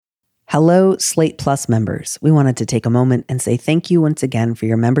Hello, Slate Plus members. We wanted to take a moment and say thank you once again for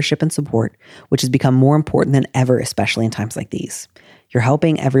your membership and support, which has become more important than ever, especially in times like these. You're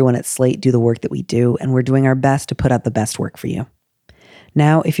helping everyone at Slate do the work that we do, and we're doing our best to put out the best work for you.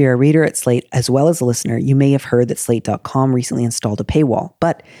 Now, if you're a reader at Slate as well as a listener, you may have heard that Slate.com recently installed a paywall,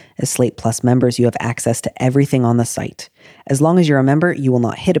 but as Slate Plus members, you have access to everything on the site. As long as you're a member, you will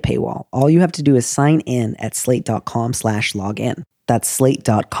not hit a paywall. All you have to do is sign in at slate.com/login. That's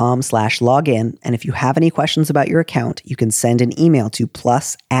slate.com/login. And if you have any questions about your account, you can send an email to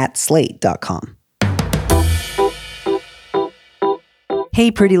plus@slate.com. Hey,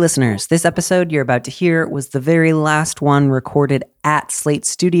 pretty listeners. This episode you're about to hear was the very last one recorded at Slate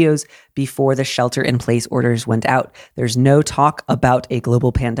Studios before the shelter-in-place orders went out. There's no talk about a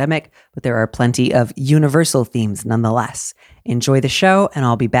global pandemic, but there are plenty of universal themes nonetheless. Enjoy the show, and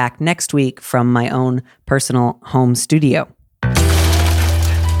I'll be back next week from my own personal home studio.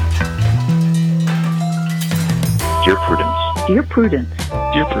 Dear Prudence. Dear Prudence.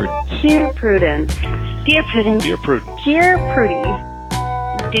 Dear Prudence. Dear Prudence. Dear Prudence. Dear Prudence. Dear Prudy.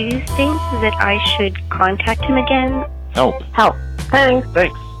 Do you think that I should contact him again? Help. Help. Thanks.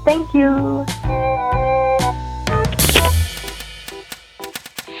 Thanks. Thank you.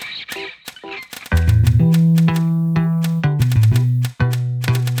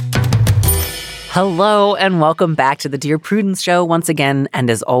 Hello and welcome back to the Dear Prudence Show once again. And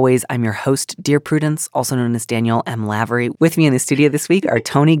as always, I'm your host, Dear Prudence, also known as Daniel M. Lavery. With me in the studio this week are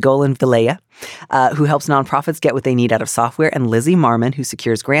Tony Golan Villela, who helps nonprofits get what they need out of software, and Lizzie Marmon, who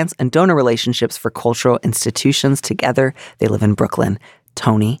secures grants and donor relationships for cultural institutions. Together, they live in Brooklyn.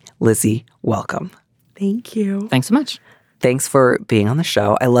 Tony, Lizzie, welcome. Thank you. Thanks so much. Thanks for being on the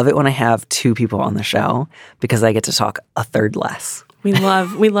show. I love it when I have two people on the show because I get to talk a third less. We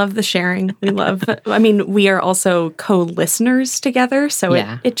love the sharing. We are also co-listeners together, so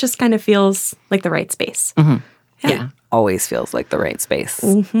it just kind of feels like the right space. Mm-hmm. Yeah. It always feels like the right space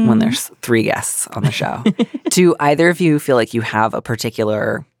when there's three guests on the show. Do either of you feel like you have a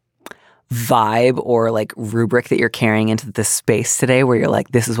particular vibe or like rubric that you're carrying into this space today where you're like,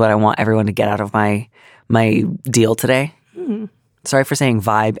 this is what I want everyone to get out of my deal today? Mm. Sorry for saying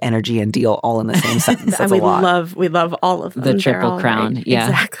vibe, energy, and deal all in the same sentence. That's a lot. We love all of them. The Triple Crown. Right. Yeah.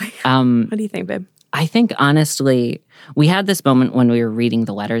 Exactly. What do you think, babe? I think, honestly, we had this moment when we were reading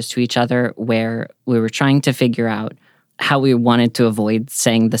the letters to each other where we were trying to figure out how we wanted to avoid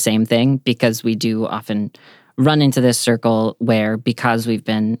saying the same thing, because we do often run into this circle where, because we've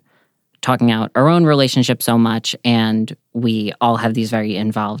been talking out our own relationship so much, and we all have these very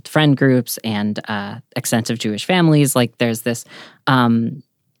involved friend groups and extensive Jewish families, like there's this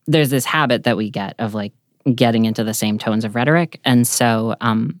habit that we get of like getting into the same tones of rhetoric. And so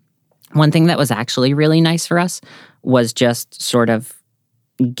one thing that was actually really nice for us was just sort of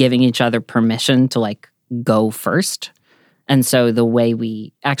giving each other permission to like go first. And so the way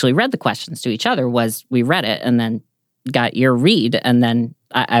we actually read the questions to each other was we read it and then got your read, and then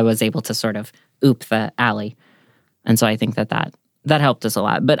I was able to sort of oop the alley. And so I think that helped us a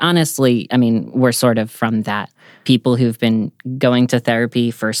lot. But honestly, I mean, we're sort of from that. People who've been going to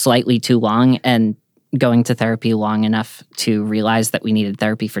therapy for slightly too long and going to therapy long enough to realize that we needed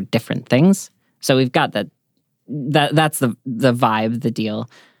therapy for different things. So we've got that's the vibe, the deal.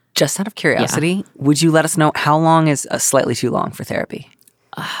 Just out of curiosity, would you let us know how long is slightly too long for therapy?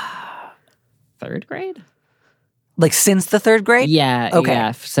 Third grade? Like since the third grade? Yeah. Okay.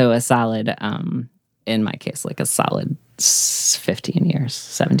 Yeah. So a solid, in my case, like a solid 15 years,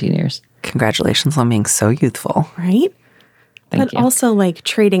 17 years. Congratulations on being so youthful. Right? Thank you. But also like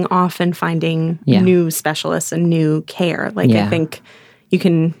trading off and finding new specialists and new care. Like I think you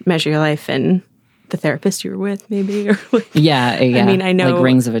can measure your life in the therapist you were with, maybe. Or like, yeah. I mean, I know. Like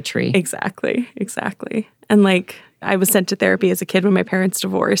rings of a tree. Exactly. And like, I was sent to therapy as a kid when my parents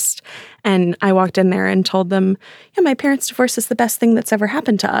divorced. And I walked in there and told them, yeah, my parents' divorce is the best thing that's ever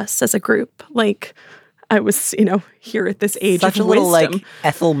happened to us as a group. Like, I was, here at this age Such of a little, wisdom. like,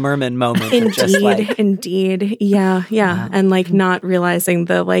 Ethel Merman moment. Indeed. Yeah. Wow. And, like, not realizing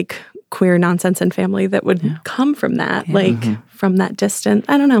the, like, queer nonsense and family that would come from that, from that distance.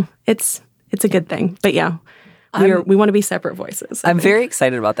 I don't know. It's a good thing. But, yeah. We want to be separate voices. I'm very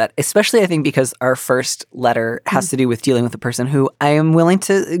excited about that, especially I think because our first letter has to do with dealing with a person who I am willing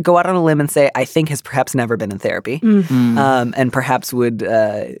to go out on a limb and say I think has perhaps never been in therapy and perhaps would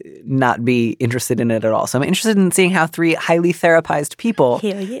not be interested in it at all. So I'm interested in seeing how three highly therapized people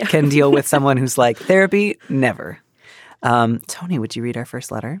can deal with someone who's like, therapy, never. Tony, would you read our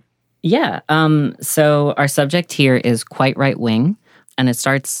first letter? Yeah. So our subject here is quite right-wing, and it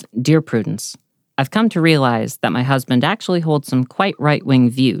starts, Dear Prudence, I've come to realize that my husband actually holds some quite right-wing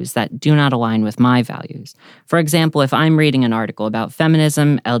views that do not align with my values. For example, if I'm reading an article about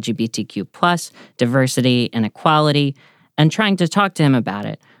feminism, LGBTQ+, diversity, and equality, and trying to talk to him about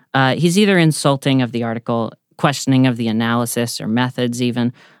it, he's either insulting of the article, questioning of the analysis or methods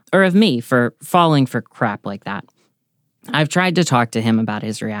even, or of me for falling for crap like that. I've tried to talk to him about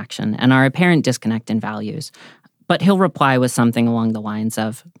his reaction and our apparent disconnect in values, but he'll reply with something along the lines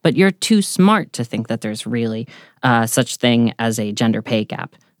of, "But you're too smart to think that there's really such thing as a gender pay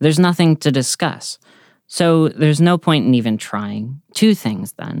gap. There's nothing to discuss." So there's no point in even trying. Two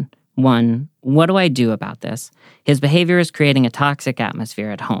things then. One, what do I do about this? His behavior is creating a toxic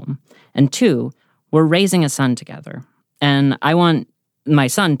atmosphere at home. And two, we're raising a son together. And I want my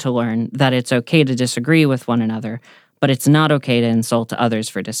son to learn that it's okay to disagree with one another, but it's not okay to insult others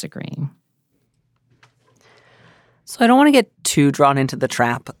for disagreeing. So I don't want to get too drawn into the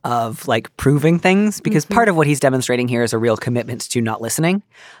trap of like proving things, because part of what he's demonstrating here is a real commitment to not listening.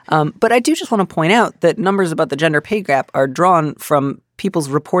 But I do just want to point out that numbers about the gender pay gap are drawn from people's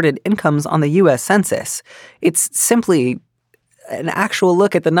reported incomes on the U.S. Census. It's simply an actual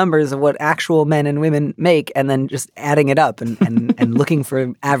look at the numbers of what actual men and women make and then just adding it up and looking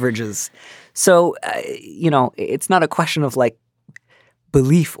for averages. So, it's not a question of like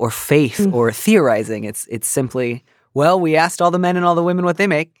belief or faith or theorizing. It's simply, well, we asked all the men and all the women what they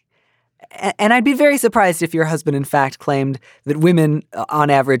make. And I'd be very surprised if your husband, in fact, claimed that women on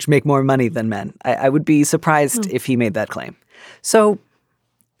average make more money than men. I would be surprised if he made that claim. So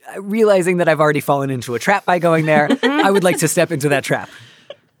realizing that I've already fallen into a trap by going there, I would like to step into that trap.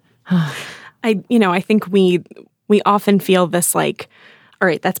 I think we often feel this like, all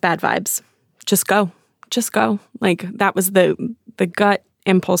right, that's bad vibes. Just go. Like that was the gut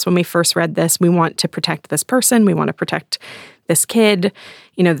impulse when we first read this. We want to protect this person. We want to protect this kid.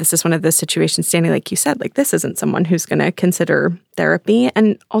 This is one of those situations, Danny, like you said, like this isn't someone who's going to consider therapy.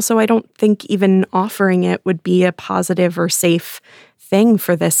 And also, I don't think even offering it would be a positive or safe thing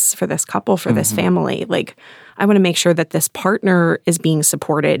for this couple, for this family. Like, I want to make sure that this partner is being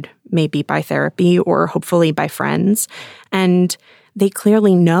supported, maybe by therapy or hopefully by friends. And they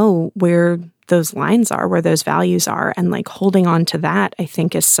clearly know where those lines are, where those values are. And like holding on to that, I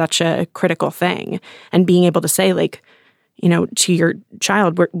think, is such a critical thing. And being able to say, like, to your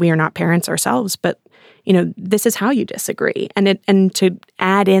child, we are not parents ourselves, but this is how you disagree. And to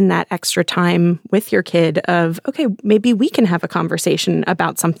add in that extra time with your kid of, okay, maybe we can have a conversation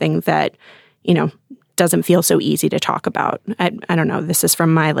about something that, doesn't feel so easy to talk about. I don't know. This is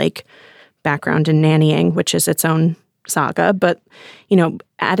from my like background in nannying, which is its own saga. But,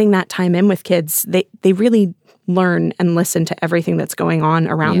 adding that time in with kids, they really learn and listen to everything that's going on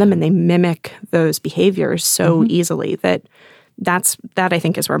around them, and they mimic those behaviors so easily that I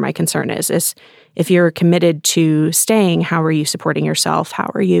think is where my concern is if you're committed to staying, how are you supporting yourself? How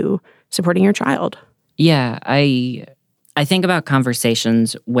are you supporting your child? Yeah, I think about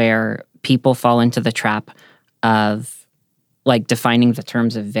conversations where people fall into the trap of like defining the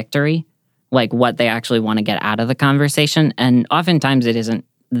terms of victory, like what they actually want to get out of the conversation. And oftentimes it isn't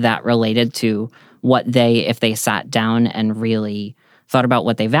that related to what they, if they sat down and really thought about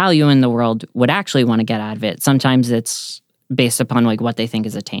what they value in the world, would actually want to get out of it. Sometimes it's based upon like what they think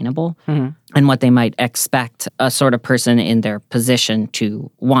is attainable and what they might expect a sort of person in their position to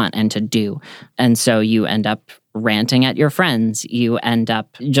want and to do. And so you end up ranting at your friends. You end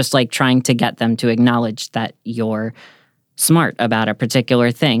up just like trying to get them to acknowledge that you're smart about a particular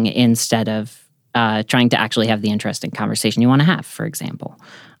thing instead of trying to actually have the interesting conversation you want to have, for example.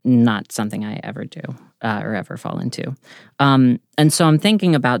 Not something I ever do or ever fall into. And so I'm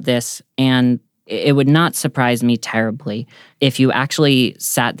thinking about this, and it would not surprise me terribly if you actually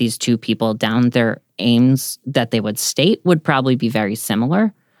sat these two people down. Their aims that they would state would probably be very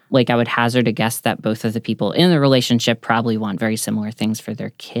similar. Like I would hazard a guess that both of the people in the relationship probably want very similar things for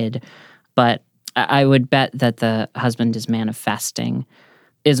their kid. But I would bet that the husband is manifesting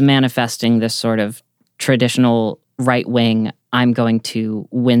this sort of traditional right-wing, I'm going to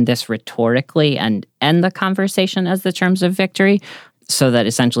win this rhetorically and end the conversation as the terms of victory, so that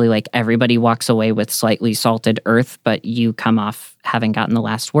essentially like everybody walks away with slightly salted earth, but you come off having gotten the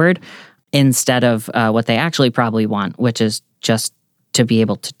last word, instead of what they actually probably want, which is just to be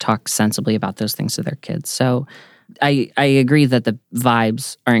able to talk sensibly about those things to their kids. So I agree that the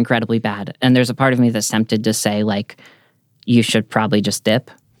vibes are incredibly bad. And there's a part of me that's tempted to say, like, you should probably just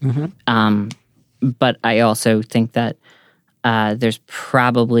dip. But I also think that there's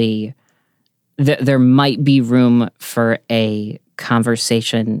probably, there might be room for a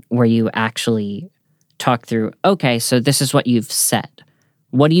conversation where you actually talk through, okay, so this is what you've said.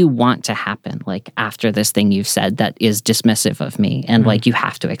 what do you want to happen like after this thing you've said that is dismissive of me? And like you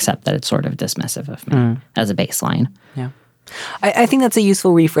have to accept that it's sort of dismissive of me as a baseline. Yeah. I think that's a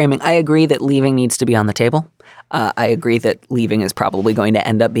useful reframing. I agree that leaving needs to be on the table. I agree that leaving is probably going to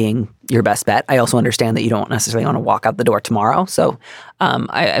end up being your best bet. I also understand that you don't necessarily want to walk out the door tomorrow. So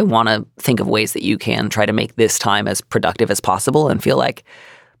I want to think of ways that you can try to make this time as productive as possible and feel like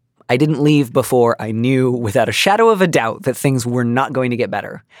I didn't leave before I knew without a shadow of a doubt that things were not going to get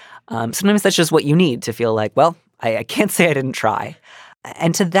better. Sometimes that's just what you need to feel like, well, I can't say I didn't try.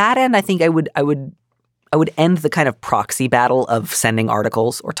 And to that end, I think I would end the kind of proxy battle of sending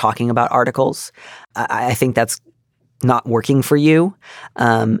articles or talking about articles. I think that's not working for you.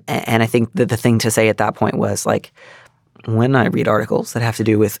 And I think that the thing to say at that point was like, when I read articles that have to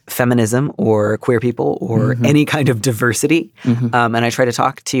do with feminism or queer people or any kind of diversity, and I try to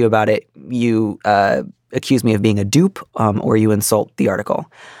talk to you about it, you accuse me of being a dupe or you insult the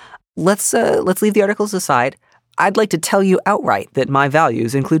article. Let's leave the articles aside. I'd like to tell you outright that my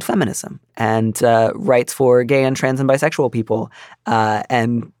values include feminism and rights for gay and trans and bisexual people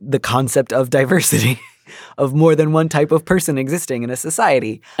and the concept of diversity, of more than one type of person existing in a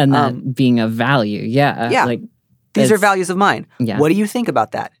society. And that being a value. Yeah. Like, these are values of mine. Yeah. What do you think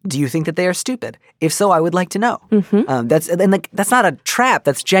about that? Do you think that they are stupid? If so, I would like to know. That's not a trap.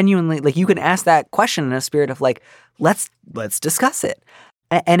 That's genuinely like you can ask that question in a spirit of like, let's discuss it.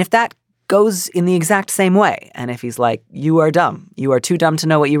 And if that goes in the exact same way, and if he's like, you are dumb, you are too dumb to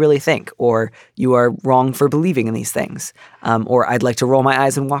know what you really think, or you are wrong for believing in these things, or I'd like to roll my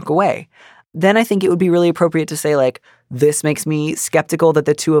eyes and walk away, then I think it would be really appropriate to say like, this makes me skeptical that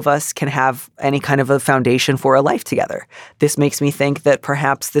the two of us can have any kind of a foundation for a life together. This makes me think that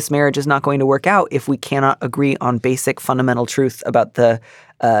perhaps this marriage is not going to work out if we cannot agree on basic fundamental truth about the,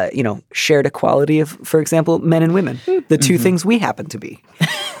 shared equality of, for example, men and women, the two things we happen to be.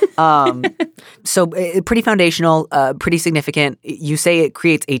 So pretty foundational, pretty significant. You say it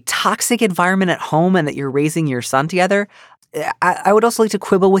creates a toxic environment at home and that you're raising your son together. I would also like to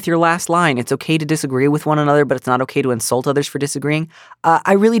quibble with your last line. It's okay to disagree with one another, but it's not okay to insult others for disagreeing.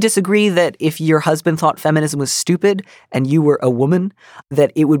 I really disagree that if your husband thought feminism was stupid and you were a woman,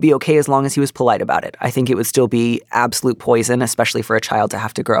 that it would be okay as long as he was polite about it. I think it would still be absolute poison, especially for a child to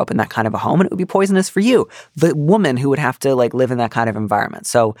have to grow up in that kind of a home. And it would be poisonous for you, the woman who would have to like live in that kind of environment.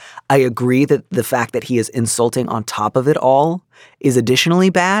 So I agree that the fact that he is insulting on top of it all is additionally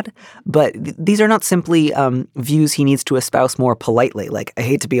bad, but these are not simply views he needs to espouse more politely. Like, I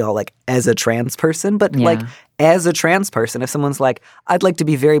hate to be all like, as a trans person, but like, as a trans person, if someone's like, I'd like to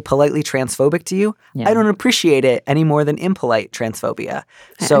be very politely transphobic to you, I don't appreciate it any more than impolite transphobia.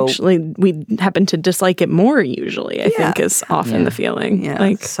 So actually, we happen to dislike it more usually, I think is often the feeling. Yeah.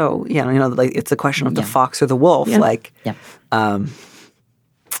 Like, so, like it's a question of the fox or the wolf. Yeah. Like, the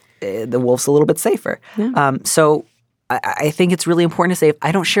wolf's a little bit safer. Yeah. So I think it's really important to say, if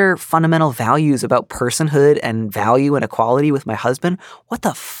I don't share fundamental values about personhood and value and equality with my husband, what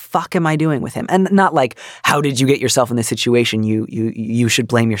the fuck am I doing with him? And not like, how did you get yourself in this situation? You should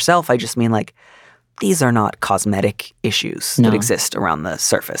blame yourself. I just mean like, these are not cosmetic issues that exist around the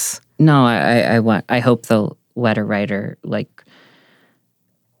surface. No, I hope the letter writer, like,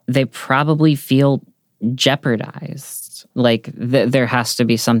 they probably feel jeopardized. Like, there has to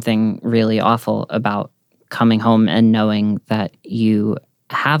be something really awful about coming home and knowing that you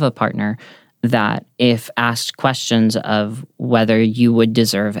have a partner that if asked questions of whether you would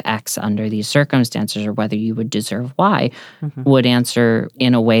deserve X under these circumstances or whether you would deserve Y, would answer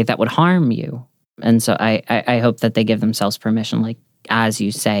in a way that would harm you. And so I hope that they give themselves permission, like, as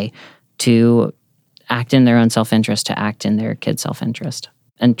you say, to act in their own self-interest, to act in their kid's self-interest,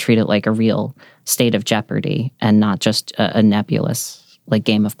 and treat it like a real state of jeopardy and not just a nebulous, like,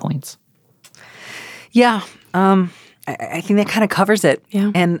 game of points. Yeah, I think that kind of covers it.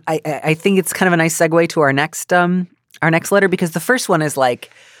 Yeah. And I think it's kind of a nice segue to our next letter, because the first one is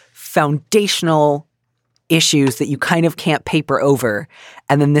like foundational issues that you kind of can't paper over.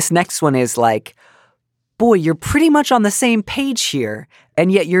 And then this next one is like, boy, you're pretty much on the same page here,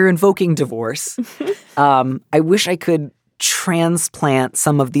 and yet you're invoking divorce. I wish I could transplant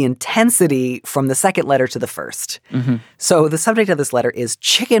some of the intensity from the second letter to the first. So the subject of this letter is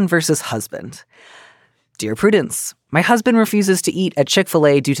chicken versus husband. Dear Prudence, my husband refuses to eat at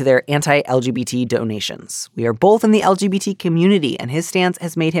Chick-fil-A due to their anti-LGBT donations. We are both in the LGBT community, and his stance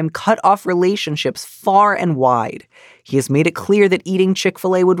has made him cut off relationships far and wide. He has made it clear that eating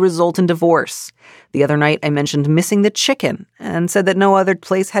Chick-fil-A would result in divorce. The other night, I mentioned missing the chicken and said that no other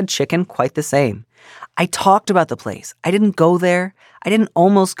place had chicken quite the same. I talked about the place. I didn't go there. I didn't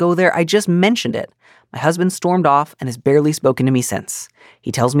almost go there. I just mentioned it. My husband stormed off and has barely spoken to me since.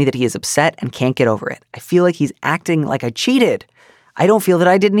 He tells me that he is upset and can't get over it. I feel like he's acting like I cheated. I don't feel that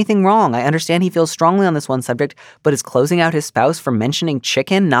I did anything wrong. I understand he feels strongly on this one subject, but is closing out his spouse for mentioning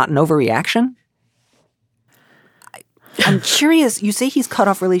chicken not an overreaction? I'm curious. You say he's cut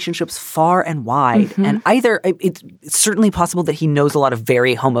off relationships far and wide, and either it's certainly possible that he knows a lot of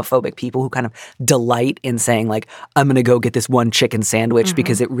very homophobic people who kind of delight in saying, like, I'm going to go get this one chicken sandwich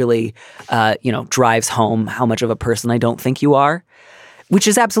because it really, drives home how much of a person I don't think you are, which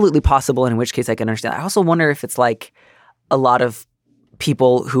is absolutely possible, and in which case I can understand. I also wonder if it's like a lot of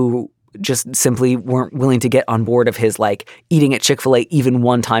people who just simply weren't willing to get on board of his, like, eating at Chick-fil-A even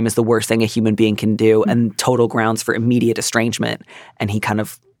one time is the worst thing a human being can do and total grounds for immediate estrangement. And he kind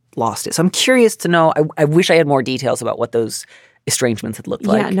of lost it. So I'm curious to know, I wish I had more details about what those estrangements had looked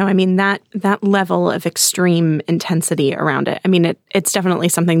like. Yeah, no, I mean, that level of extreme intensity around it, I mean, it's definitely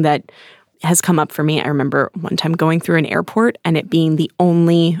something that has come up for me. I remember one time going through an airport and it being the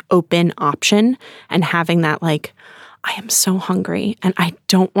only open option and having that, like, I am so hungry and I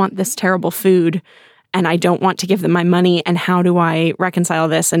don't want this terrible food and I don't want to give them my money. And how do I reconcile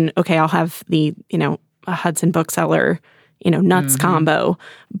this? And okay, I'll have the, a Hudson Bookseller, nuts combo,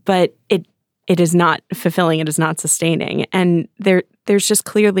 but it is not fulfilling. It is not sustaining. And there's just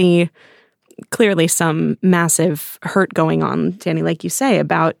clearly some massive hurt going on, Danny, like you say,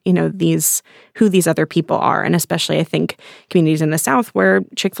 about, who these other people are. And especially I think communities in the South where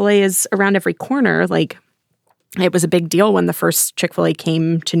Chick-fil-A is around every corner, like, it was a big deal when the first Chick-fil-A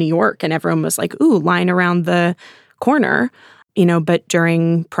came to New York and everyone was like, ooh, line around the corner, but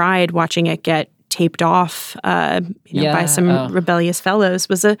during Pride, watching it get taped off, by some rebellious fellows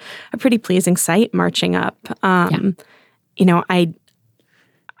was a pretty pleasing sight marching up. I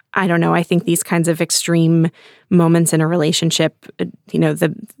don't know. I think these kinds of extreme moments in a relationship,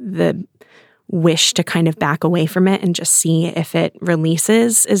 the wish to kind of back away from it and just see if it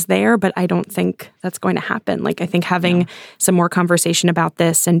releases is there, but I don't think that's going to happen. Like, I think having some more conversation about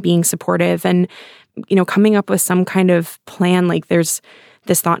this and being supportive and, coming up with some kind of plan, like there's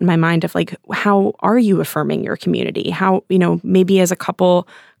this thought in my mind of like, how are you affirming your community? How, maybe as a couple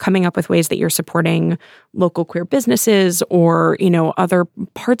coming up with ways that you're supporting local queer businesses or, other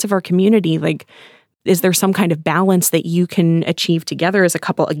parts of our community, like, is there some kind of balance that you can achieve together as a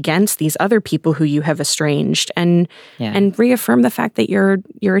couple against these other people who you have estranged and reaffirm the fact that you're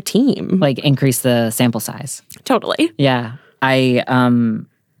a team? Like increase the sample size. Totally. Yeah.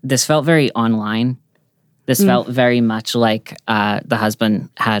 This felt very online. This felt very much like the husband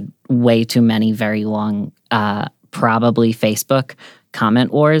had way too many very long, probably Facebook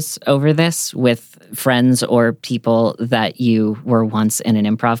comment wars over this with friends or people that you were once in an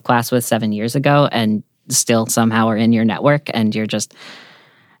improv class with 7 years ago and still somehow are in your network and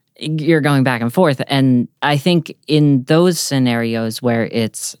you're going back and forth. And I think in those scenarios where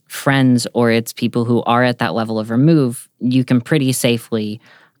it's friends or it's people who are at that level of remove, you can pretty safely,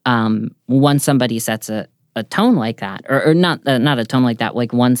 once somebody sets a tone like that, or not a tone like that,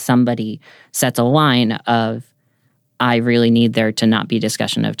 like once somebody sets a line of, I really need there to not be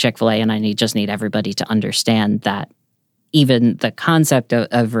discussion of Chick-fil-A, and I just need everybody to understand that even the concept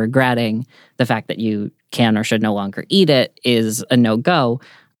of regretting the fact that you can or should no longer eat it is a no-go.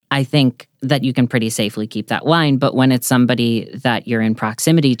 I think that you can pretty safely keep that line. But when it's somebody that you're in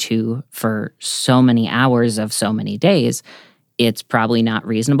proximity to for so many hours of so many days, it's probably not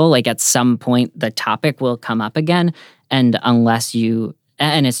reasonable. Like at some point, the topic will come up again. And unless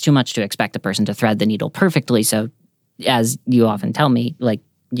and it's too much to expect the person to thread the needle perfectly. So as you often tell me, like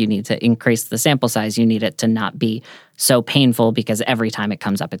you need to increase the sample size. You need it to not be so painful because every time it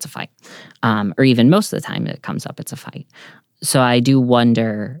comes up, it's a fight. Or even most of the time it comes up, it's a fight. So I do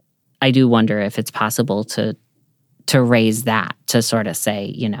wonder if it's possible to raise that, to sort of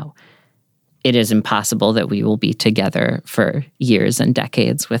say, it is impossible that we will be together for years and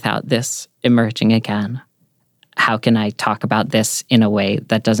decades without this emerging again. How can I talk about this in a way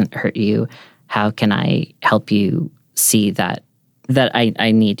that doesn't hurt you? How can I help you see that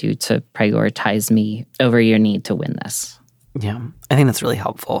I need you to prioritize me over your need to win this? Yeah, I think that's really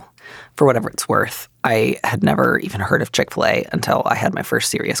helpful. For whatever it's worth, I had never even heard of Chick-fil-A until I had my first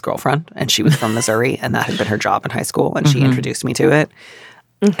serious girlfriend, and she was from Missouri, and that had been her job in high school, and she introduced me to it.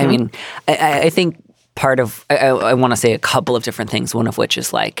 I mean, I think part of, I want to say a couple of different things, one of which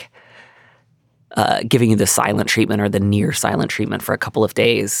is like giving you the silent treatment or the near silent treatment for a couple of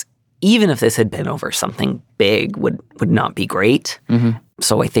days, even if this had been over something big, would not be great.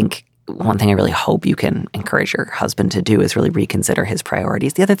 So I think one thing I really hope you can encourage your husband to do is really reconsider his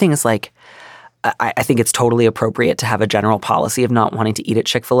priorities. The other thing is like, I think it's totally appropriate to have a general policy of not wanting to eat at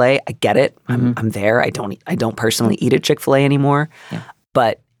Chick-fil-A. I get it. I'm there. I don't personally eat at Chick-fil-A anymore. Yeah.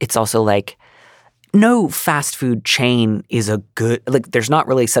 But it's also like no fast food chain is a good, like there's not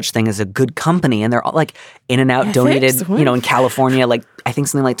really such thing as a good company. And they're all like In-N-Out donated, in California, like I think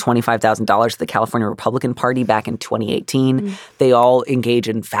something like $25,000 to the California Republican Party back in 2018. They all engage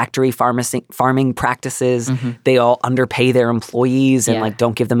in factory farming practices. They all underpay their employees and like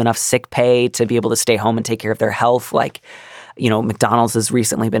don't give them enough sick pay to be able to stay home and take care of their health. Like, McDonald's has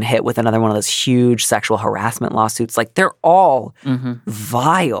recently been hit with another one of those huge sexual harassment lawsuits. Like they're all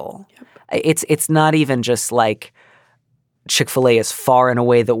vile. It's not even just like Chick-fil-A is far and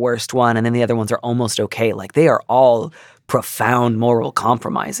away the worst one, and then the other ones are almost okay. Like they are all profound moral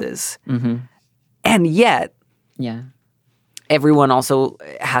compromises. And yet, everyone also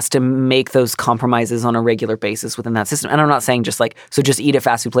has to make those compromises on a regular basis within that system. And I'm not saying just like, so just eat at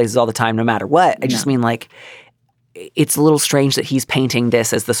fast food places all the time no matter what. I just mean like it's a little strange that he's painting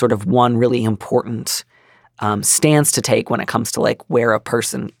this as the sort of one really important stance to take when it comes to like where a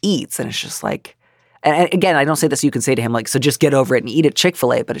person eats. And it's just like, and again, I don't say this, you can say to him like, so just get over it and eat at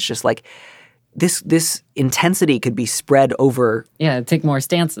Chick-fil-A, but it's just like this intensity could be spread over. Yeah, take more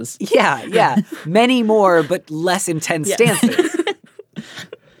stances. Yeah. Many more, but less intense stances.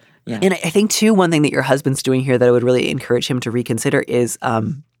 And I think too, one thing that your husband's doing here that I would really encourage him to reconsider is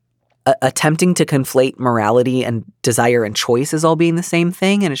attempting to conflate morality and desire and choice as all being the same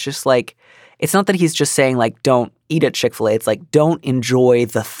thing. And it's just like, it's not that he's just saying like, don't eat at Chick-fil-A. It's like, don't enjoy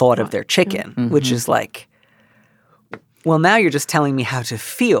the thought of their chicken, which is like, well, now you're just telling me how to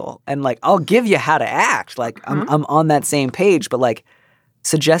feel. And like, I'll give you how to act. Like I'm on that same page, but like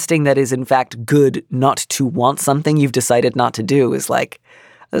suggesting that is in fact good not to want something you've decided not to do is like,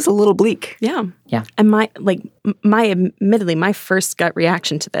 that's a little bleak. Yeah. Yeah. And admittedly, my first gut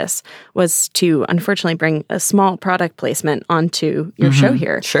reaction to this was to unfortunately bring a small product placement onto your show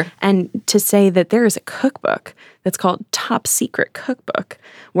here. Sure. And to say that there is a cookbook that's called Top Secret Cookbook,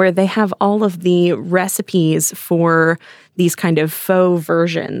 where they have all of the recipes for these kind of faux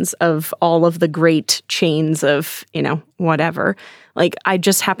versions of all of the great chains of, whatever. Like, I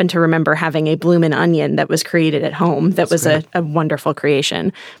just happen to remember having a Bloomin' Onion that was created at home that was a wonderful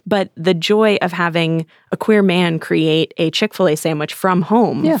creation. But the joy of having a queer man create a Chick-fil-A sandwich from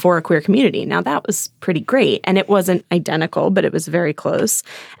home for a queer community. Now, that was pretty great. And it wasn't identical, but it was very close.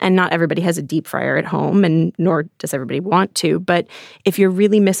 And not everybody has a deep fryer at home, and nor does everybody want to. But if you're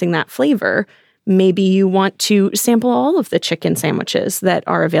really missing that flavor, maybe you want to sample all of the chicken sandwiches that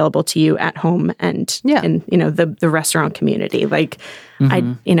are available to you at home and in the restaurant community. Like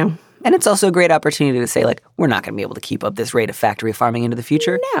And it's also a great opportunity to say like, we're not going to be able to keep up this rate of factory farming into the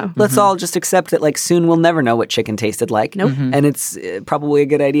future. No. Let's all just accept that like soon we'll never know what chicken tasted like. Nope. And it's probably a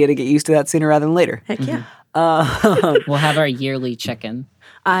good idea to get used to that sooner rather than later. Heck yeah. We'll have our yearly chicken.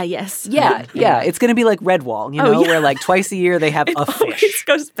 Yes. Yeah. It's going to be like Redwall, where like twice a year they have a fish. Always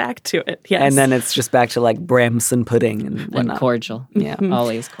goes back to it. Yes. And then it's just back to like Bramson pudding and whatnot. And cordial. Yeah.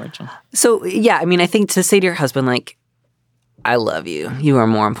 Always cordial. So, I think to say to your husband, like, I love you. You are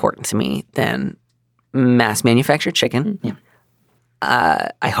more important to me than mass manufactured chicken. Yeah.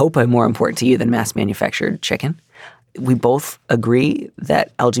 I hope I'm more important to you than mass manufactured chicken. We both agree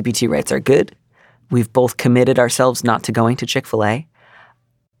that LGBT rights are good. We've both committed ourselves not to going to Chick-fil-A.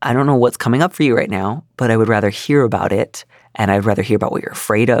 I don't know what's coming up for you right now, but I would rather hear about it. And I'd rather hear about what you're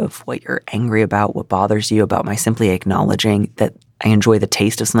afraid of, what you're angry about, what bothers you about my simply acknowledging that I enjoy the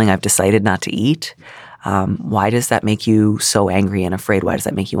taste of something I've decided not to eat. Why does that make you so angry and afraid? Why does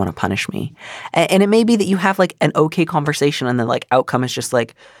that make you want to punish me? And it may be that you have like an okay conversation and the like outcome is just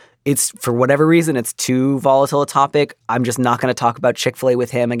like, it's for whatever reason, it's too volatile a topic. I'm just not going to talk about Chick-fil-A with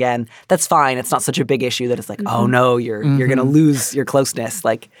him again. That's fine. It's not such a big issue that it's like, oh no, you're going to lose your closeness.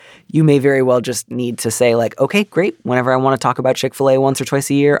 Like you may very well just need to say like, okay, great. Whenever I want to talk about Chick-fil-A once or twice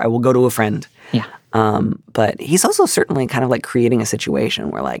a year, I will go to a friend. Yeah. But he's also certainly kind of like creating a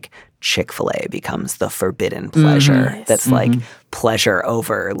situation where like Chick-fil-A becomes the forbidden pleasure. That's like pleasure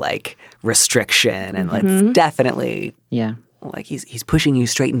over like restriction. And it's definitely like he's pushing you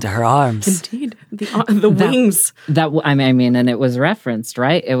straight into her arms. Indeed. The wings. And it was referenced,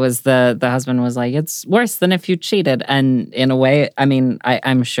 right? It was the husband was like, it's worse than if you cheated. And in a way,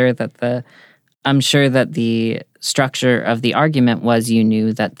 I'm sure that the structure of the argument was you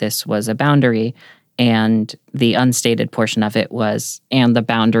knew that this was a boundary, and the unstated portion of it was, and the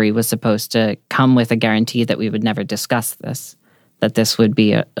boundary was supposed to come with a guarantee that we would never discuss this, that this would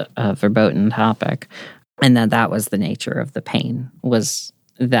be a verboten topic. And that was the nature of the pain, was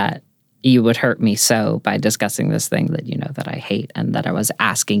that you would hurt me so by discussing this thing that you know that I hate, and that I was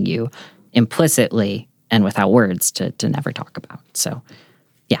asking you implicitly and without words to never talk about. So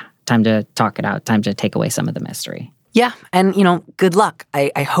yeah, time to talk it out, time to take away some of the mystery. Yeah. And, good luck.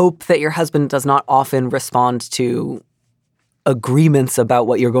 I hope that your husband does not often respond to agreements about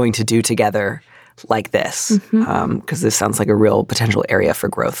what you're going to do together like this, because this sounds like a real potential area for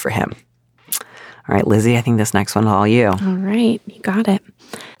growth for him. All right, Lizzie, I think this next one's all you. All right, you got it.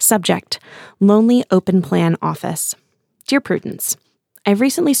 Subject, lonely open plan office. Dear Prudence, I've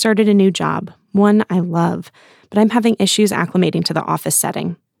recently started a new job, one I love, but I'm having issues acclimating to the office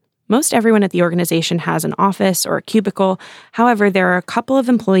setting. Most everyone at the organization has an office or a cubicle. However, there are a couple of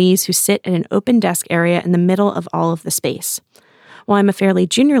employees who sit at an open desk area in the middle of all of the space. While I'm a fairly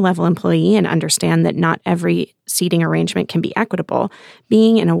junior level employee and understand that not every seating arrangement can be equitable,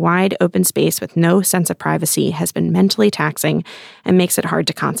 being in a wide open space with no sense of privacy has been mentally taxing and makes it hard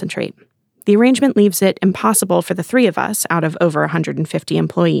to concentrate. The arrangement leaves it impossible for the three of us, out of over 150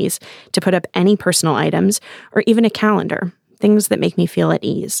 employees, to put up any personal items or even a calendar, things that make me feel at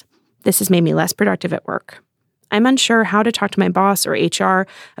ease. This has made me less productive at work. I'm unsure how to talk to my boss or HR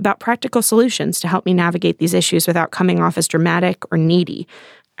about practical solutions to help me navigate these issues without coming off as dramatic or needy.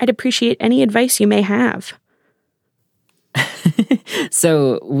 I'd appreciate any advice you may have.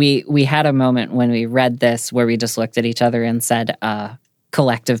 So we had a moment when we read this where we just looked at each other and said,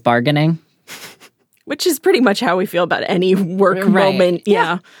 collective bargaining. Which is pretty much how we feel about any work moment.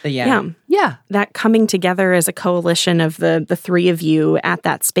 Yeah. That coming together as a coalition of the three of you at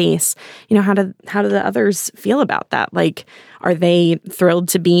that space. How do the others feel about that? Like, are they thrilled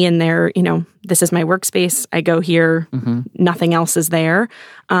to be in their, this is my workspace, I go here, nothing else is there?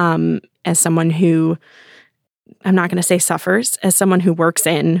 As someone who, I'm not going to say suffers, as someone who works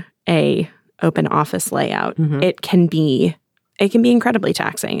in a open office layout, it can be incredibly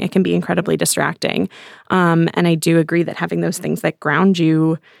taxing. It can be incredibly distracting. And I do agree that having those things that ground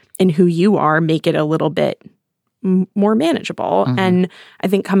you in who you are make it a little bit more manageable. And I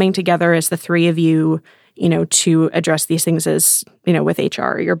think coming together as the three of you, to address these things as, with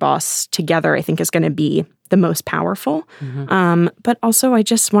HR, your boss together, I think is going to be the most powerful. But also I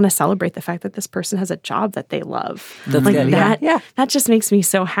just want to celebrate the fact that this person has a job that they love. That's good. That just makes me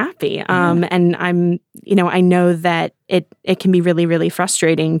so happy. And I'm, I know that it can be really, really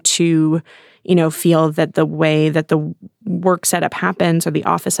frustrating to, feel that the way that the work setup happens or the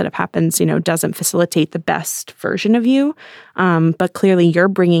office setup happens, doesn't facilitate the best version of you. But clearly you're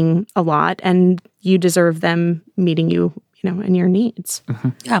bringing a lot and you deserve them meeting you, and your needs.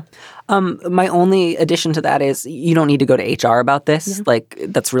 Yeah. My only addition to that is you don't need to go to HR about this. Yeah. Like,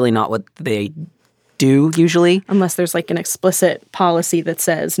 that's really not what they do usually. Unless there's like an explicit policy that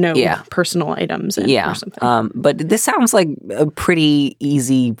says no personal items or something. But this sounds like a pretty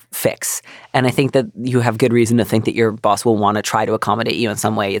easy fix. And I think that you have good reason to think that your boss will want to try to accommodate you in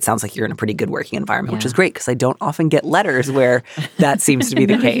some way. It sounds like you're in a pretty good working environment, which is great because I don't often get letters where that seems to be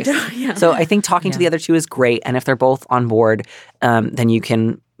the case. So I think talking to the other two is great. And if they're both on board, then you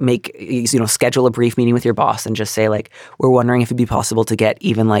can schedule a brief meeting with your boss and just say, like, we're wondering if it'd be possible to get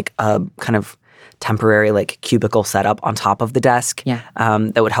even like a kind of temporary like cubicle setup on top of the desk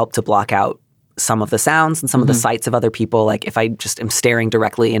that would help to block out some of the sounds and some of the sights of other people. Like, if I just am staring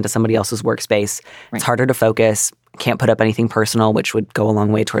directly into somebody else's workspace, it's harder to focus. Can't put up anything personal, which would go a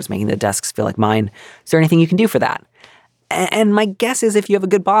long way towards making the desks feel like mine. Is there anything you can do for that? And my guess is if you have a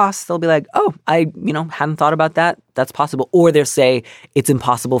good boss, they'll be like, oh, I, hadn't thought about that. That's possible. Or they'll say it's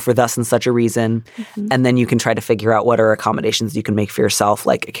impossible for thus and such a reason. And then you can try to figure out what are accommodations you can make for yourself,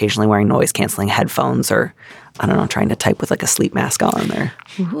 like occasionally wearing noise-canceling headphones or, I don't know, trying to type with like a sleep mask on there.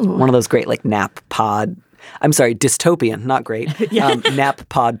 One of those great like nap pod. I'm sorry, dystopian, not great. Nap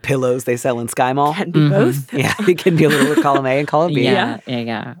pod pillows they sell in Sky Mall. Can be both. Yeah, it can be a little column A and column B. Yeah.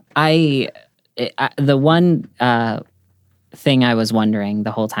 The one thing I was wondering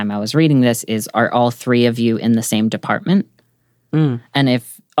the whole time I was reading this is, are all three of you in the same department? And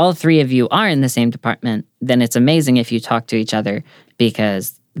if all three of you are in the same department, then it's amazing if you talk to each other,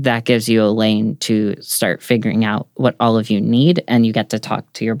 because that gives you a lane to start figuring out what all of you need, and you get to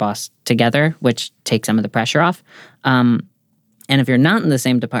talk to your boss together, which takes some of the pressure off. And if you're not in the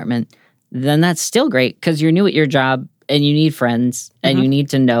same department, then that's still great because you're new at your job and you need friends and you need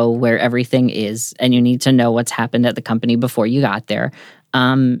to know where everything is and you need to know what's happened at the company before you got there.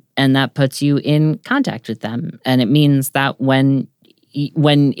 And that puts you in contact with them. And it means that when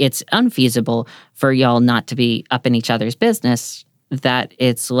it's unfeasible for y'all not to be up in each other's business, that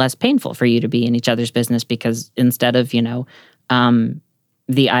it's less painful for you to be in each other's business, because instead of,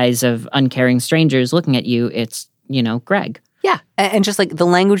 the eyes of uncaring strangers looking at you, it's, Greg. Yeah. And just like the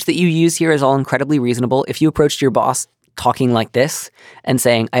language that you use here is all incredibly reasonable. If you approached your boss talking like this and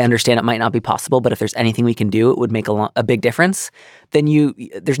saying, I understand it might not be possible, but if there's anything we can do, it would make a big difference, then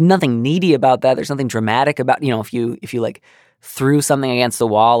there's nothing needy about that. There's nothing dramatic about, if you like threw something against the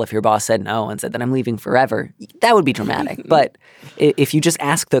wall, if your boss said no and said that I'm leaving forever, that would be dramatic. But if you just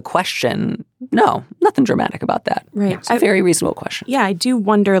ask the question, no, nothing dramatic about that. Right. It's a very reasonable question. Yeah, I do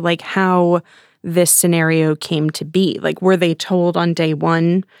wonder like how this scenario came to be. Like, were they told on day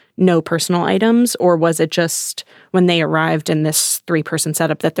one no personal items, or was it just when they arrived in this 3-person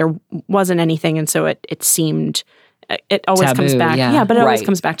setup that there wasn't anything, and so it seemed it always taboo, comes back. yeah. But it always Right.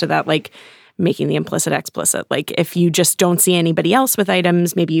 comes back to that, like making the implicit explicit. Like if you just don't see anybody else with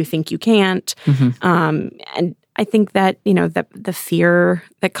items, maybe you think you can't. And I think that, the fear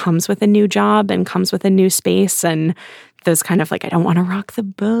that comes with a new job and comes with a new space, and those kind of like, I don't want to rock the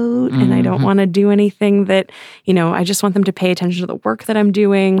boat and I don't want to do anything that, I just want them to pay attention to the work that I'm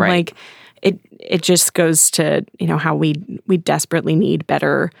doing. Right. Like it just goes to, how we desperately need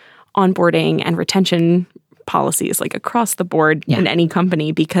better onboarding and retention policies like across the board in any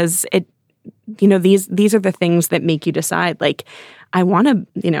company, because these are the things that make you decide, like, I want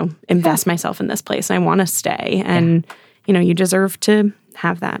to, invest myself in this place and I want to stay. And, you deserve to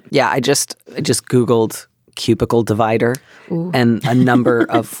have that. Yeah, I just Googled cubicle divider, and a number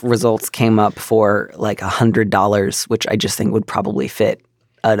of results came up for like $100, which I just think would probably fit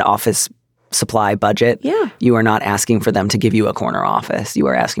an office supply budget. Yeah. You are not asking for them to give you a corner office. You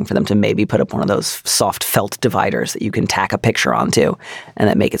are asking for them to maybe put up one of those soft felt dividers that you can tack a picture onto and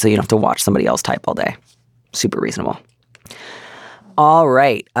that make it so you don't have to watch somebody else type all day. Super reasonable. All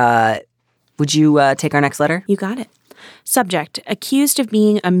right. Would you take our next letter? You got it. Subject: accused of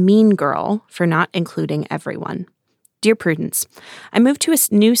being a mean girl for not including everyone. Dear Prudence, I moved to a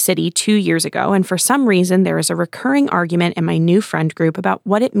new city 2 years ago, and for some reason there is a recurring argument in my new friend group about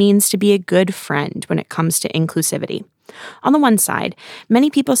what it means to be a good friend when it comes to inclusivity. On the one side, many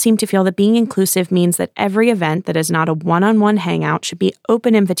people seem to feel that being inclusive means that every event that is not a one-on-one hangout should be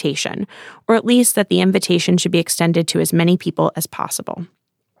open invitation, or at least that the invitation should be extended to as many people as possible.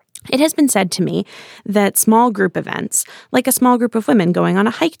 It has been said to me that small group events, like a small group of women going on a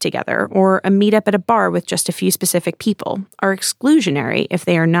hike together or a meetup at a bar with just a few specific people, are exclusionary if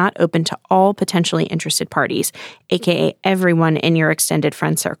they are not open to all potentially interested parties, aka everyone in your extended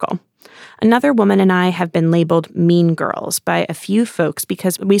friend circle. Another woman and I have been labeled mean girls by a few folks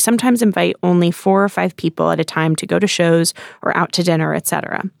because we sometimes invite only 4 or 5 people at a time to go to shows or out to dinner,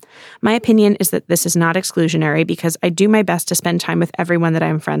 etc. My opinion is that this is not exclusionary because I do my best to spend time with everyone that I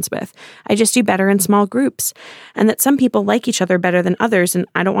am friends with. I just do better in small groups, and that some people like each other better than others, and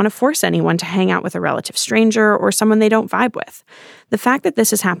I don't want to force anyone to hang out with a relative stranger or someone they don't vibe with. The fact that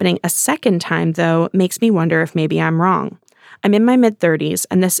this is happening a second time, though, makes me wonder if maybe I'm wrong. I'm in my mid-30s,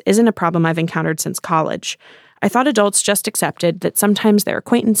 and this isn't a problem I've encountered since college. I thought adults just accepted that sometimes their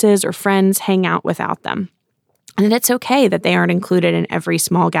acquaintances or friends hang out without them, and that it's okay that they aren't included in every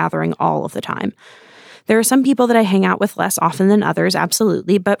small gathering all of the time. There are some people that I hang out with less often than others,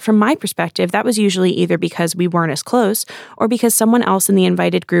 absolutely, but from my perspective, that was usually either because we weren't as close or because someone else in the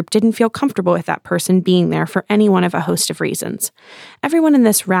invited group didn't feel comfortable with that person being there for any one of a host of reasons. Everyone in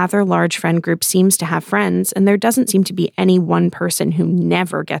this rather large friend group seems to have friends, and there doesn't seem to be any one person who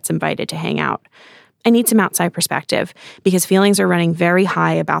never gets invited to hang out. I need some outside perspective because feelings are running very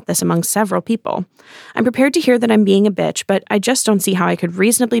high about this among several people. I'm prepared to hear that I'm being a bitch, but I just don't see how I could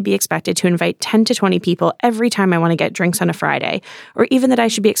reasonably be expected to invite 10 to 20 people every time I want to get drinks on a Friday, or even that I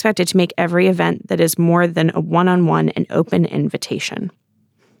should be expected to make every event that is more than a one-on-one an open invitation.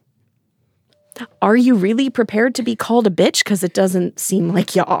 Are you really prepared to be called a bitch? Because it doesn't seem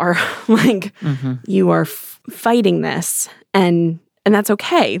like you are. You are fighting this, and that's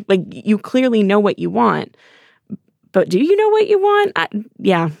okay. Like, you clearly know what you want, but do you know what you want?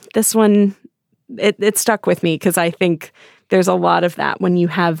 This one, it stuck with me because I think there's a lot of that when you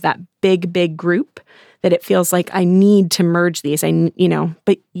have that big group that it feels like I need to merge these.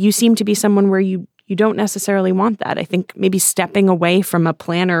 But you seem to be someone where you don't necessarily want that. I think maybe stepping away from a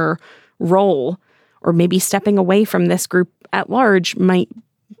planner role, or maybe stepping away from this group at large, might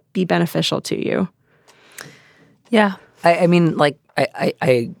be beneficial to you. Yeah. I mean, like,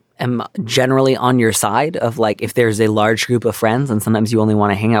 I am generally on your side of, like, if there's a large group of friends and sometimes you only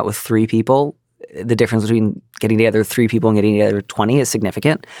want to hang out with 3 people, the difference between getting together with 3 people and getting together with 20 is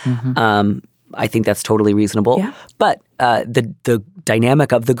significant. I think that's totally reasonable. Yeah. But the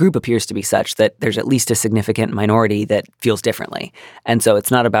dynamic of the group appears to be such that there's at least a significant minority that feels differently. And so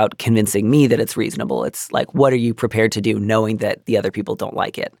it's not about convincing me that it's reasonable. It's like, what are you prepared to do knowing that the other people don't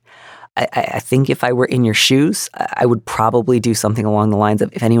like it? I think if I were in your shoes, I would probably do something along the lines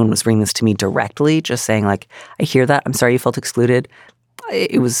of, if anyone was bringing this to me directly, just saying like, I hear that. I'm sorry you felt excluded.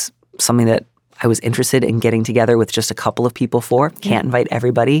 It was something that I was interested in getting together with just a couple of people for. Can't invite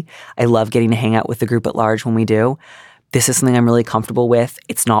everybody. I love getting to hang out with the group at large when we do. This is something I'm really comfortable with.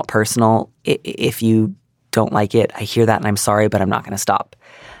 It's not personal. If you don't like it, I hear that and I'm sorry, but I'm not going to stop.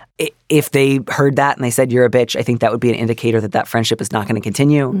 If they heard that and they said, you're a bitch, I think that would be an indicator that that friendship is not going to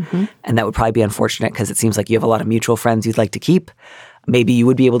continue. And that would probably be unfortunate because it seems like you have a lot of mutual friends you'd like to keep. Maybe you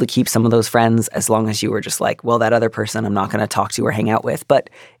would be able to keep some of those friends as long as you were just like, well, that other person I'm not going to talk to or hang out with. But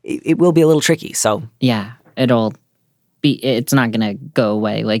it will be a little tricky. So Yeah, it's not going to go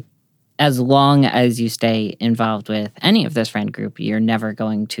away. Like, as long as you stay involved with any of this friend group, you're never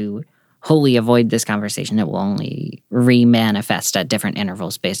going to wholly avoid this conversation. It will only re-manifest at different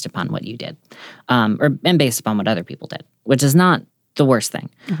intervals based upon what you did, and based upon what other people did, which is not the worst thing.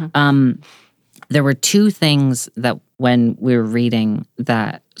 There were two things that when we were reading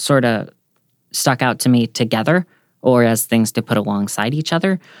that sort of stuck out to me together, or as things to put alongside each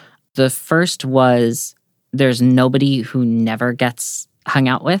other. The first was there's nobody who never gets hung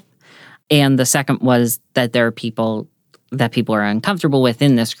out with. And the second was that there are people that people are uncomfortable with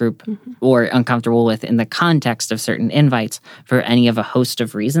in this group or uncomfortable with in the context of certain invites for any of a host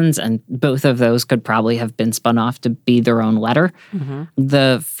of reasons. And both of those could probably have been spun off to be their own letter.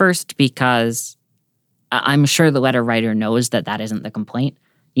 The first, because I'm sure the letter writer knows that that isn't the complaint,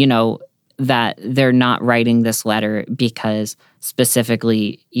 you know, that they're not writing this letter because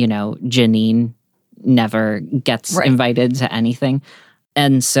specifically, you know, Janine never gets invited to anything.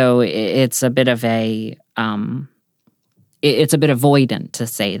 And so it's a bit of a, it's a bit avoidant to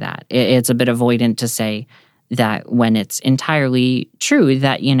say that. It's a bit avoidant to say that when it's entirely true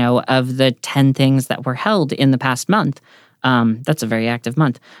that, you know, of the 10 things that were held in the past month, that's a very active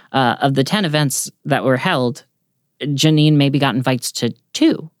month, of the 10 events that were held, Janine maybe got invites to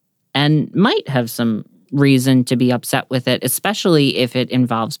 2 and might have some reason to be upset with it, especially if it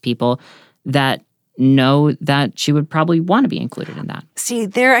involves people that know that she would probably want to be included in that. See,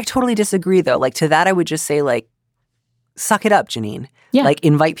 there I totally disagree, though. Like, to that, I would just say, like, suck it up, Janine. Yeah. Like,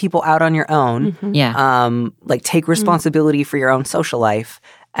 invite people out on your own. Yeah. Like, take responsibility for your own social life.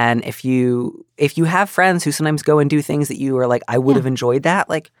 And if you have friends who sometimes go and do things that you are like, I would have enjoyed that,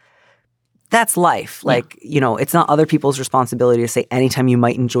 like, that's life. Like, you know, it's not other people's responsibility to say anytime you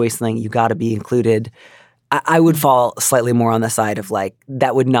might enjoy something, you got to be included. I would fall slightly more on the side of like,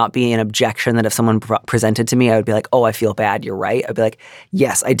 that would not be an objection that if someone presented to me, I would be like, oh, I feel bad. You're right. I'd be like,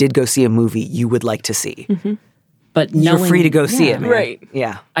 yes, I did go see a movie you would like to see. But you're free to go see it, man. Right.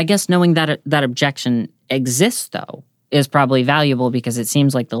 Yeah. I guess knowing that that objection exists, though, is probably valuable because it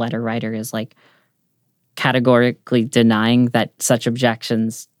seems like the letter writer is like categorically denying that such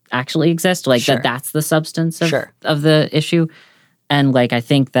objections actually exist, like that's the substance of the issue. And like, I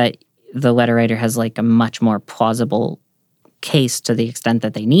think that the letter writer has like a much more plausible case to the extent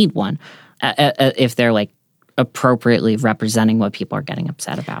that they need one if they're like appropriately representing what people are getting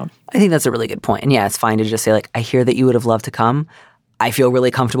upset about. I think that's a really good point. And yeah, it's fine to just say like, I hear that you would have loved to come. I feel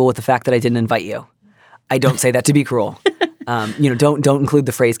really comfortable with the fact that I didn't invite you. I don't say that to be cruel. You know, don't include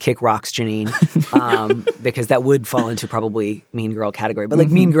the phrase "kick rocks, Janine," because that would fall into probably Mean Girl category. But like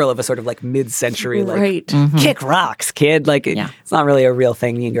Mean Girl of a sort of like mid-century, like kick rocks, kid. Like it's not really a real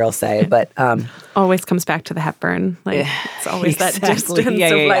thing Mean Girls say, but always comes back to the Hepburn. Like it's always that distance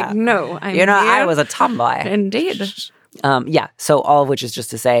of like, no, I'm you know, here. I was a tomboy. Indeed. So all of which is just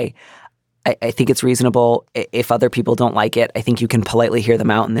to say, I think it's reasonable. If other people don't like it, I think you can politely hear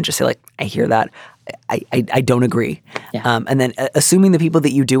them out and then just say like, I hear that. I don't agree. Yeah. And then assuming the people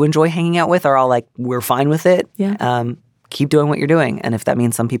that you do enjoy hanging out with are all like, we're fine with it. Yeah. Keep doing what you're doing. And if that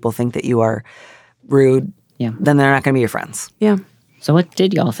means some people think that you are rude, then they're not going to be your friends. Yeah. So what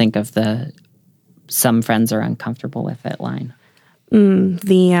did y'all think of the "some friends are uncomfortable with it" line?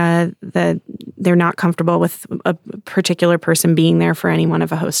 The they're not comfortable with a particular person being there for any one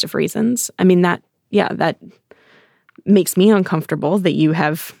of a host of reasons. I mean, that makes me uncomfortable that you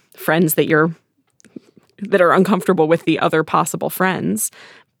have friends that are uncomfortable with the other possible friends,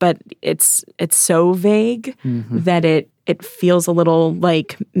 but it's so vague that it feels a little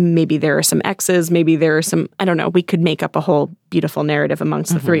like maybe there are some X's, maybe there are some, I don't know, we could make up a whole beautiful narrative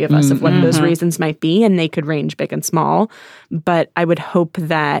amongst the three of us of what those reasons might be, and they could range big and small. But I would hope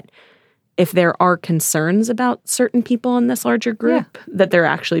that if there are concerns about certain people in this larger group, that they're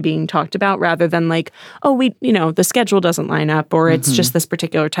actually being talked about rather than like, oh, the schedule doesn't line up or it's just this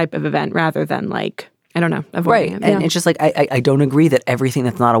particular type of event rather than like, I don't know. Right. Avoiding it. And it's just like, I don't agree that everything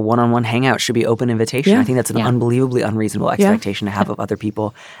that's not a one-on-one hangout should be open invitation. I think that's an unbelievably unreasonable expectation to have of other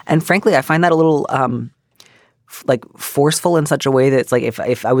people. And frankly, I find that a little like forceful in such a way that it's like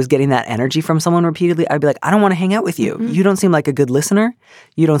if I was getting that energy from someone repeatedly, I'd be like, I don't want to hang out with you. You don't seem like a good listener.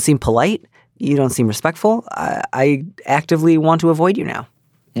 You don't seem polite. You don't seem respectful. I actively want to avoid you now.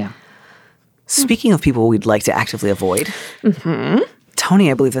 Yeah. Speaking of people we'd like to actively avoid,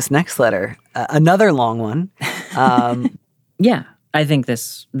 Tony, I believe this next letter, another long one. Yeah, I think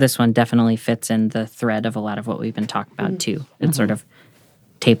this one definitely fits in the thread of a lot of what we've been talking about too. It sort of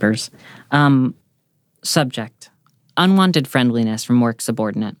tapers. Subject: unwanted friendliness from work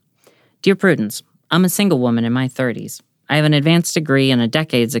subordinate. Dear Prudence, I'm a single woman in my 30s. I have an advanced degree and a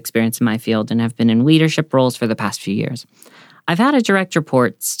decade's experience in my field and have been in leadership roles for the past few years. I've had a direct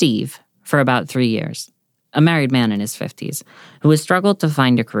report, Steve, for about 3 years, a married man in his 50s, who has struggled to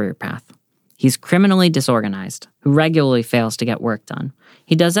find a career path. He's criminally disorganized, who regularly fails to get work done.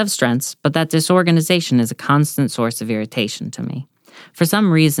 He does have strengths, but that disorganization is a constant source of irritation to me. For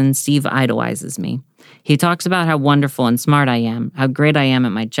some reason, Steve idolizes me. He talks about how wonderful and smart I am, how great I am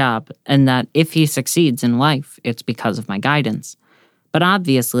at my job, and that if he succeeds in life, it's because of my guidance. But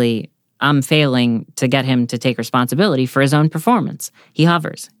obviously, I'm failing to get him to take responsibility for his own performance. He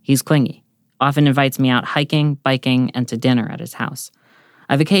hovers. He's clingy. Often invites me out hiking, biking, and to dinner at his house.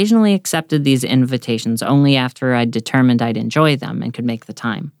 I've occasionally accepted these invitations only after I'd determined I'd enjoy them and could make the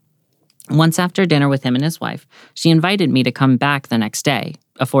time. Once after dinner with him and his wife, she invited me to come back the next day,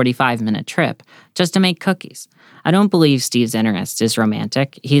 a 45-minute trip, just to make cookies. I don't believe Steve's interest is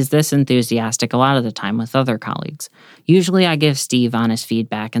romantic. He's this enthusiastic a lot of the time with other colleagues. Usually I give Steve honest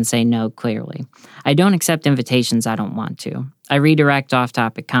feedback and say no clearly. I don't accept invitations I don't want to. I redirect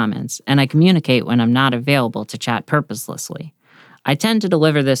off-topic comments, and I communicate when I'm not available to chat purposelessly. I tend to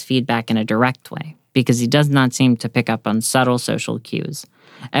deliver this feedback in a direct way, because he does not seem to pick up on subtle social cues.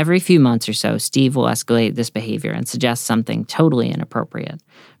 Every few months or so, Steve will escalate this behavior and suggest something totally inappropriate.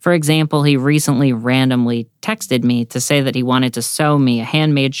 For example, he recently randomly texted me to say that he wanted to sew me a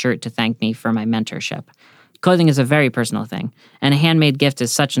handmade shirt to thank me for my mentorship. Clothing is a very personal thing, and a handmade gift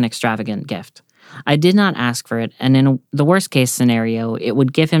is such an extravagant gift. I did not ask for it, and in the worst-case scenario, it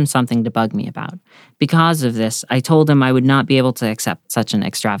would give him something to bug me about. Because of this, I told him I would not be able to accept such an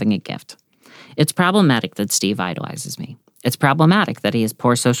extravagant gift. It's problematic that Steve idolizes me. It's problematic that he has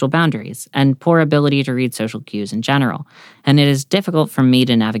poor social boundaries and poor ability to read social cues in general, and it is difficult for me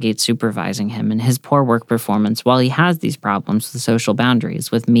to navigate supervising him and his poor work performance while he has these problems with social boundaries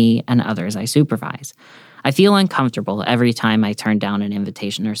with me and others I supervise. I feel uncomfortable every time I turn down an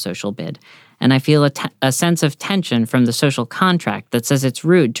invitation or social bid, and I feel a sense of tension from the social contract that says it's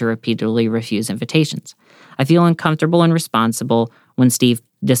rude to repeatedly refuse invitations. I feel uncomfortable and responsible when Steve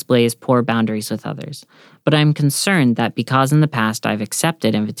displays poor boundaries with others. But I'm concerned that because in the past I've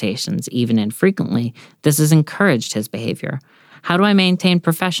accepted invitations, even infrequently, this has encouraged his behavior. How do I maintain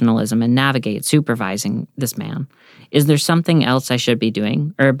professionalism and navigate supervising this man? Is there something else I should be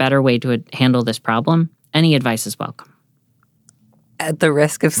doing, or a better way to handle this problem? Any advice is welcome. At the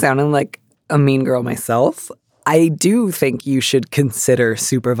risk of sounding like a mean girl myself, I do think you should consider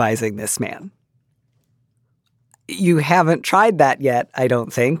supervising this man. You haven't tried that yet, I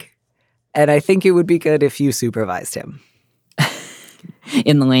don't think. And I think it would be good if you supervised him.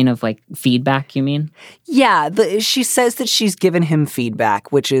 In the lane of, like, feedback, you mean? Yeah, she says that she's given him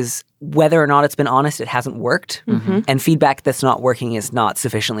feedback, which is whether or not it's been honest, it hasn't worked. Mm-hmm. And feedback that's not working is not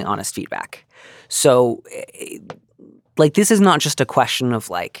sufficiently honest feedback. So, like, this is not just a question of,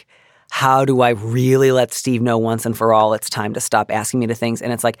 like, how do I really let Steve know once and for all it's time to stop asking me to things?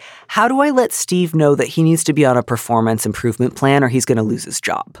 And it's like, how do I let Steve know that he needs to be on a performance improvement plan or he's going to lose his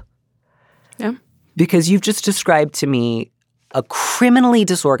job? Yeah. Because you've just described to me a criminally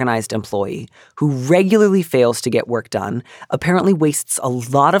disorganized employee who regularly fails to get work done, apparently wastes a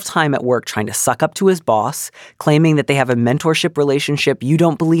lot of time at work trying to suck up to his boss, claiming that they have a mentorship relationship you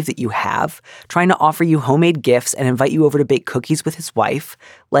don't believe that you have, trying to offer you homemade gifts and invite you over to bake cookies with his wife,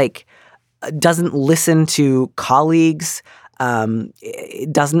 like, doesn't listen to colleagues,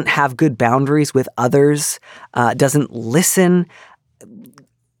 doesn't have good boundaries with others, doesn't listen.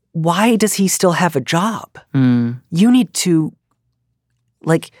 Why does he still have a job? You need to,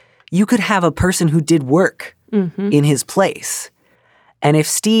 like, you could have a person who did work in his place. And if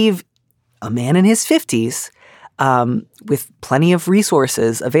Steve, a man in his 50s, with plenty of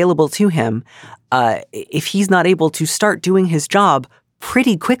resources available to him, if he's not able to start doing his job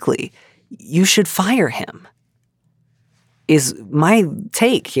pretty quickly, you should fire him, is my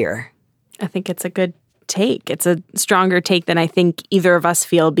take here. I think it's a good take. It's a stronger take than I think either of us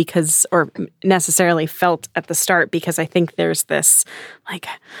feel or necessarily felt at the start, because I think there's this like,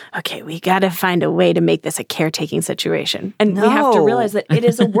 okay, we got to find a way to make this a caretaking situation. And we have to realize that it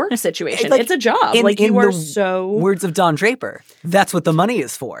is a work situation. It's a job. You are so... Words of Don Draper. That's what the money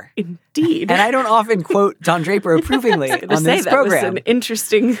is for. Indeed. And I don't often quote Don Draper approvingly on this program. That was an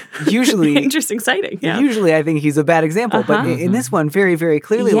interesting sighting. Yeah. Usually I think he's a bad example, but in this one, very, very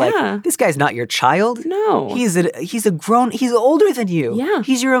clearly, like, this guy's not your child. No. He's older than you. Yeah.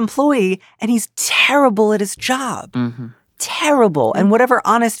 He's your employee, and he's terrible at his job. Terrible. And whatever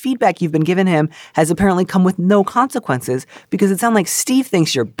honest feedback you've been giving him has apparently come with no consequences, because it sounds like Steve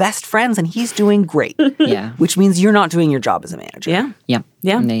thinks you're best friends and he's doing great. Yeah. Which means you're not doing your job as a manager.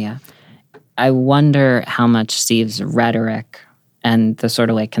 Yeah. I wonder how much Steve's rhetoric and the sort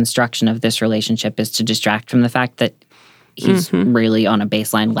of like construction of this relationship is to distract from the fact that he's really on a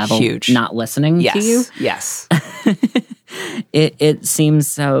baseline level not listening to you. Yes. It seems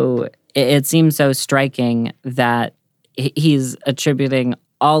so striking that he's attributing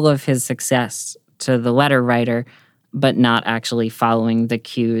all of his success to the letter writer, but not actually following the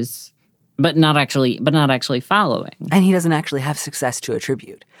cues, but not actually following. And he doesn't actually have success to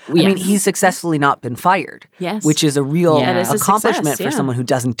attribute. I mean, he's successfully not been fired, which is a real accomplishment for someone who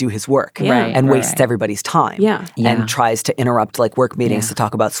doesn't do his work and wastes everybody's time and tries to interrupt like work meetings to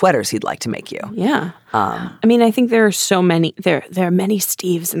talk about sweaters he'd like to make you. Yeah. I mean, I think there are so many, there are many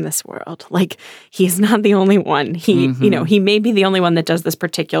Steves in this world. Like, he's not the only one. He, he may be the only one that does this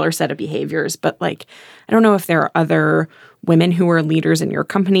particular set of behaviors, but like, I don't know if there are other women who are leaders in your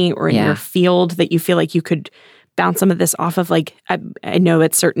company or in your field that you feel like you could bounce some of this off of. Like, I know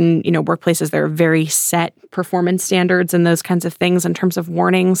at certain, workplaces, there are very set performance standards and those kinds of things in terms of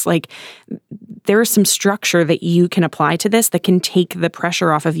warnings. Like, there is some structure that you can apply to this that can take the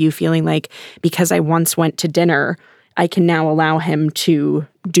pressure off of you feeling like, because I once went to dinner, I can now allow him to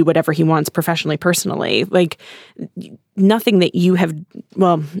do whatever he wants professionally, personally. Like, nothing that you have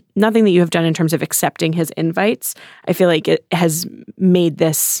done in terms of accepting his invites, I feel like it has made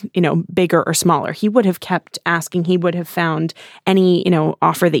this, bigger or smaller. He would have kept asking. He would have found any,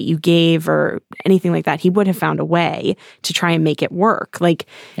 offer that you gave or anything like that. He would have found a way to try and make it work. Like,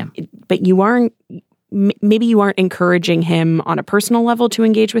 but maybe you aren't encouraging him on a personal level to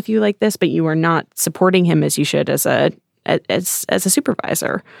engage with you like this, but you are not supporting him as you should as a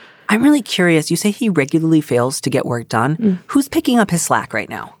supervisor. I'm really curious. You say he regularly fails to get work done. Who's picking up his slack right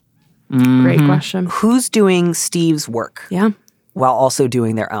now? Great question. Who's doing Steve's work? Yeah. While also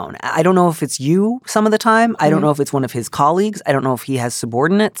doing their own. I don't know if it's you some of the time. I don't know if it's one of his colleagues. I don't know if he has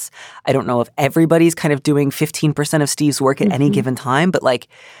subordinates. I don't know if everybody's kind of doing 15% of Steve's work at any given time. But like,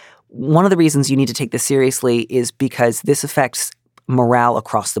 one of the reasons you need to take this seriously is because this affects morale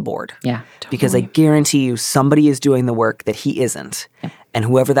across the board. Yeah, totally. Because I guarantee you somebody is doing the work that he isn't. Yep. And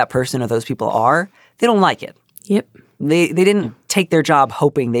whoever that person or those people are, they don't like it. Yep. They didn't take their job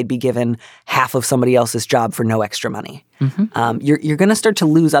hoping they'd be given half of somebody else's job for no extra money. You're going to start to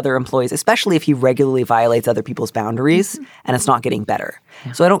lose other employees, especially if he regularly violates other people's boundaries and it's not getting better.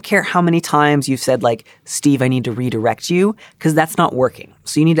 Yeah. So I don't care how many times you've said like, Steve, I need to redirect you, because that's not working.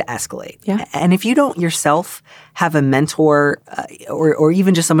 So you need to escalate. Yeah. And if you don't yourself have a mentor or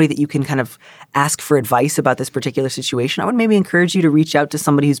even just somebody that you can kind of ask for advice about this particular situation, I would maybe encourage you to reach out to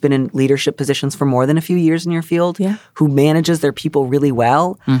somebody who's been in leadership positions for more than a few years in your field, who manages their people really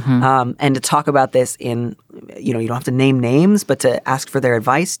well, and to talk about this in, you don't have to name names, but to ask for their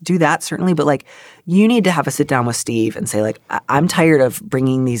advice, do that certainly. But like, you need to have a sit down with Steve and say like, I'm tired of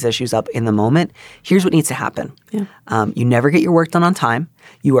bringing these issues up in the moment. Here's what needs to happen. Yeah. You never get your work done on time.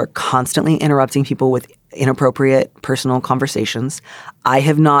 You are constantly interrupting people with inappropriate personal conversations. I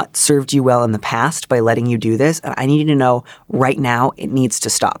have not served you well in the past by letting you do this. And I need you to know right now it needs to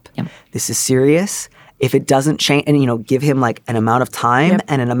stop. Yep. This is serious. If it doesn't change, and give him like an amount of time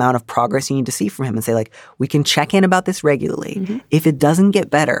and an amount of progress you need to see from him and say like, we can check in about this regularly. If it doesn't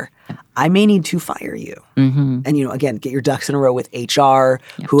get better, I may need to fire you. And, again, get your ducks in a row with HR,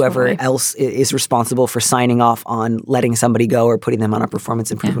 whoever else is responsible for signing off on letting somebody go or putting them on a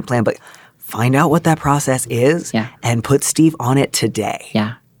performance improvement plan. But find out what that process is and put Steve on it today.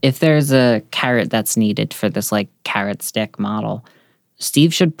 Yeah. If there's a carrot that's needed for this like carrot stick model,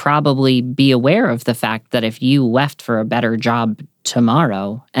 Steve should probably be aware of the fact that if you left for a better job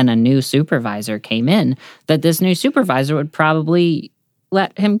tomorrow and a new supervisor came in, that this new supervisor would probably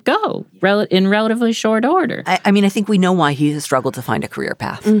let him go in relatively short order. I mean, I think we know why he has struggled to find a career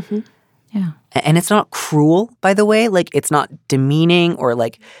path. Yeah. And it's not cruel, by the way. Like, it's not demeaning or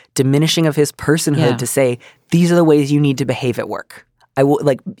like diminishing of his personhood to say, these are the ways you need to behave at work. I will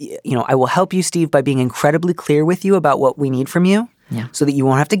I will help you, Steve, by being incredibly clear with you about what we need from you so that you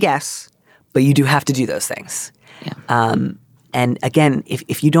won't have to guess, but you do have to do those things. Yeah. And again,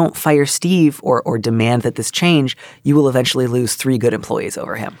 if you don't fire Steve or demand that this change, you will eventually lose 3 good employees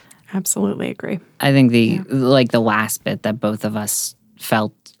over him. Absolutely agree. I think the last bit that both of us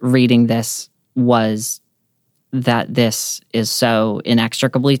felt reading this was that this is so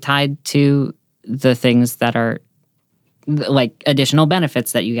inextricably tied to the things that are like additional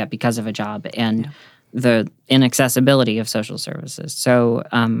benefits that you get because of a job and the inaccessibility of social services. So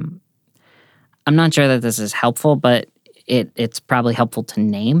I'm not sure that this is helpful, but it's probably helpful to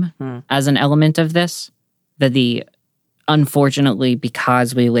name as an element of this that unfortunately,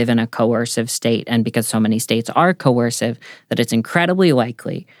 because we live in a coercive state and because so many states are coercive, that it's incredibly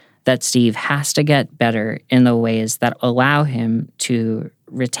likely that Steve has to get better in the ways that allow him to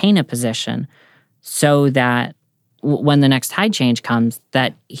retain a position so that when the next tide change comes,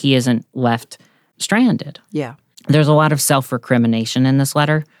 that he isn't left stranded. Yeah. There's a lot of self-recrimination in this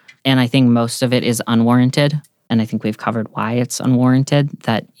letter, and I think most of it is unwarranted, and I think we've covered why it's unwarranted,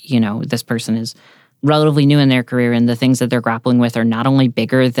 that, this person is relatively new in their career, and the things that they're grappling with are not only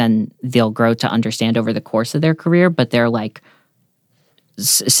bigger than they'll grow to understand over the course of their career, but they're like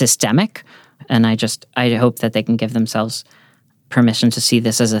systemic. And I hope that they can give themselves permission to see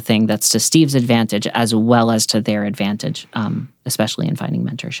this as a thing that's to Steve's advantage as well as to their advantage, especially in finding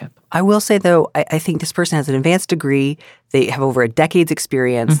mentorship. I will say, though, I think this person has an advanced degree. They have over a decade's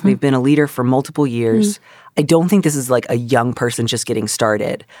experience. They've been a leader for multiple years. I don't think this is like a young person just getting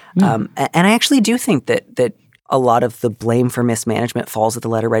started. And I actually do think that a lot of the blame for mismanagement falls at the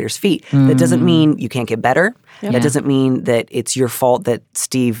letter writer's feet. That doesn't mean you can't get better. Yeah. That doesn't mean that it's your fault that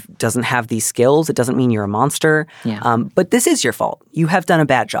Steve doesn't have these skills. It doesn't mean you're a monster. Yeah. But this is your fault. You have done a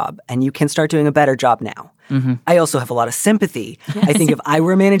bad job, and you can start doing a better job now. I also have a lot of sympathy. Yes. I think if I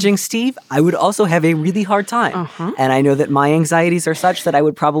were managing Steve, I would also have a really hard time. And I know that my anxieties are such that I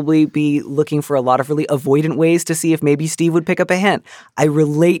would probably be looking for a lot of really avoidant ways to see if maybe Steve would pick up a hint. I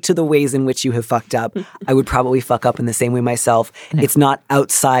relate to the ways in which you have fucked up. I would probably fuck up in the same way myself. Yeah. It's not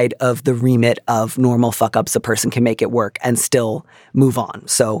outside of the remit of normal fuck-ups. A person can make it work and still move on.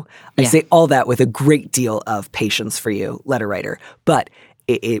 So I say all that with a great deal of patience for you, letter writer. But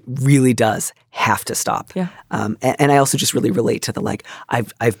it really does have to stop. Yeah. And I also just really relate to the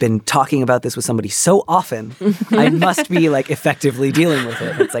I've been talking about this with somebody so often, I must be effectively dealing with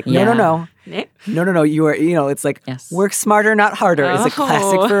it. It's no. You are, it's work smarter, not harder is a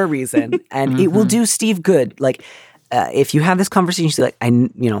classic for a reason. And it will do Steve good. If you have this conversation,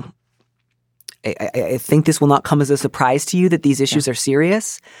 I think this will not come as a surprise to you that these issues are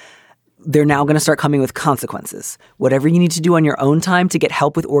serious. They're now going to start coming with consequences. Whatever you need to do on your own time to get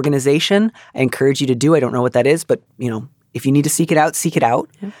help with organization, I encourage you to do. I don't know what that is, but, if you need to seek it out, seek it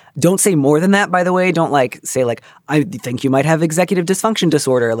out. Yeah. Don't say more than that, by the way. Don't say I think you might have executive dysfunction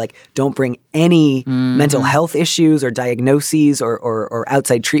disorder. Don't bring any mental health issues or diagnoses or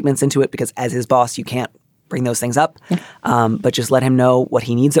outside treatments into it, because as his boss, you can't bring those things up. Yeah. But just let him know what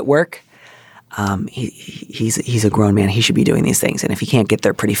he needs at work. He's a grown man. He should be doing these things. And if he can't get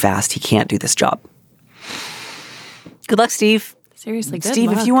there pretty fast, he can't do this job. Good luck, Steve. Seriously, good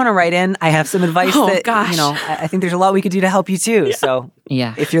Steve, luck. If you want to write in, I have some advice that, gosh. I think there's a lot we could do to help you too. Yeah. So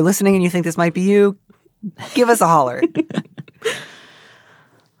if you're listening and you think this might be you, give us a holler.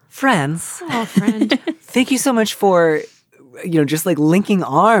 Friends. Oh, friend. Thank you so much for, just linking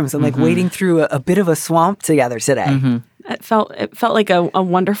arms and wading through a bit of a swamp together today. It felt like a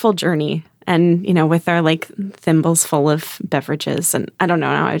wonderful journey. And, with our thimbles full of beverages. And I don't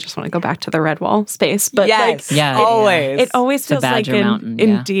know now, I just want to go back to the Redwall space. But always. It always feels like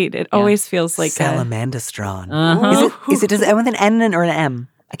indeed. It always feels like Salamandastron. Is it does it end with an N or an M?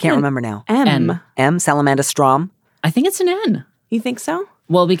 I can't remember now. M. Salamandastrom. I think it's an N. You think so?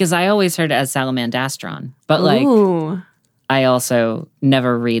 Well, because I always heard it as Salamandastron. But Ooh. I also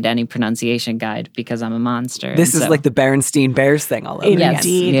never read any pronunciation guide because I'm a monster. This is like the Berenstein Bears thing all over.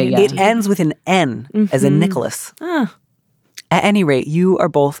 Indeed. It ends with an N as in Nicholas. At any rate, you are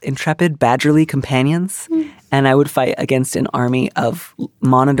both intrepid badgerly companions, and I would fight against an army of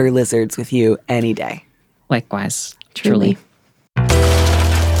monitor lizards with you any day. Likewise. Truly.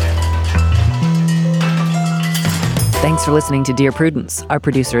 Thanks for listening to Dear Prudence. Our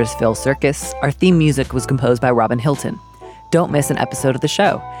producer is Phil Circus. Our theme music was composed by Robin Hilton. Don't miss an episode of the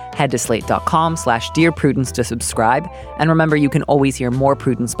show. Head to slate.com/Dear Prudence to subscribe. And remember, you can always hear more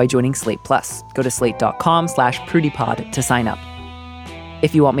Prudence by joining Slate Plus. Go to slate.com/PrudyPod to sign up.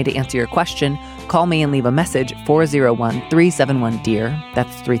 If you want me to answer your question, call me and leave a message 401-371-DEAR.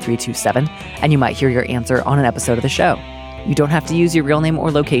 That's 3327. And you might hear your answer on an episode of the show. You don't have to use your real name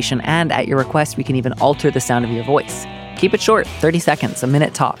or location, and at your request, we can even alter the sound of your voice. Keep it short, 30 seconds, a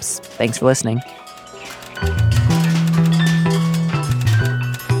minute tops. Thanks for listening.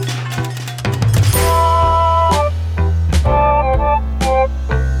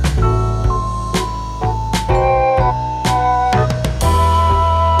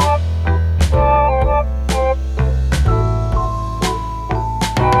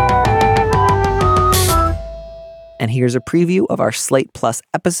 And here's a preview of our Slate Plus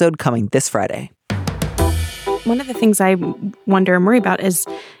episode coming this Friday. One of the things I wonder and worry about is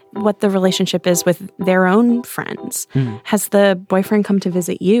what the relationship is with their own friends. Has the boyfriend come to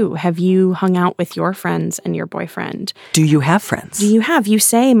visit you? Have you hung out with your friends and your boyfriend? Do you have friends? You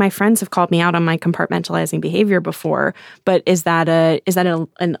say my friends have called me out on my compartmentalizing behavior before, but is that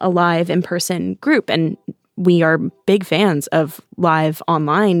an alive in-person group? And we are big fans of live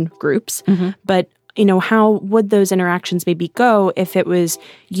online groups, but how would those interactions maybe go if it was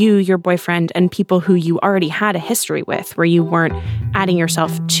you, your boyfriend, and people who you already had a history with, where you weren't adding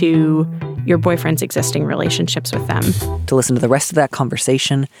yourself to your boyfriend's existing relationships with them? To listen to the rest of that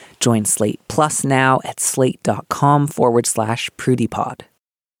conversation, join Slate Plus now at slate.com/PrudyPod.